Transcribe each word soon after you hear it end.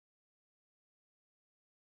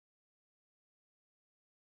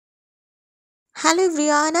Hello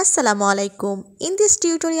everyone, Assalamu alaikum. In this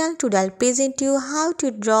tutorial today I'll present you how to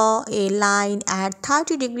draw a line at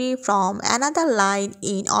 30 degree from another line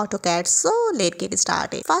in AutoCAD. So let's get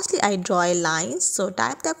started. Firstly I draw a line. So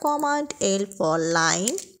type the command L for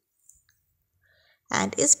line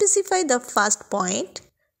and specify the first point.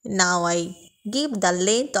 Now I give the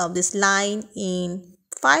length of this line in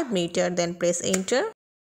 5 meters, then press enter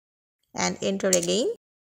and enter again.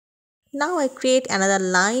 Now I create another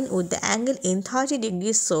line with the angle in 30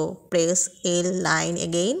 degrees, so press L line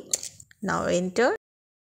again. Now enter.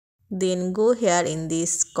 Then go here in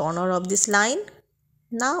this corner of this line.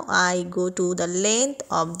 Now I go to the length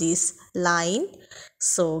of this line,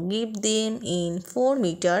 so give them in 4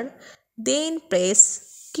 meters. Then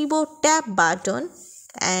press keyboard tab button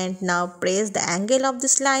and now press the angle of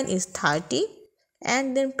this line is 30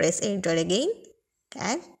 and then press enter again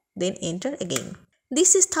and then enter again.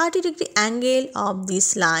 This is 30-degree angle of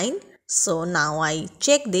this line. So now I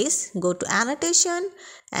check this, go to annotation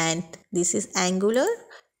and this is angular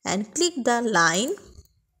and click the line,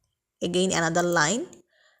 again another line.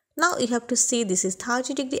 Now you have to see this is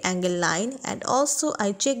 30-degree angle line and also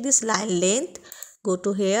I check this line length, go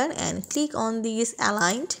to here and click on this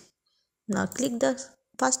aligned. Now click the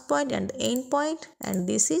first point and the end point and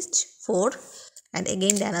this is 4 and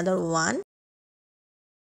again the another 1.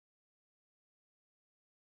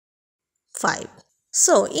 5.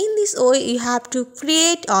 So in this way you have to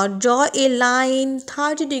create or draw a line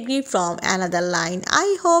 30 degree from another line.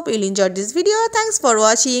 I hope you'll enjoy this video. Thanks for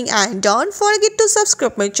watching and don't forget to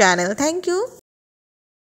subscribe my channel. Thank you.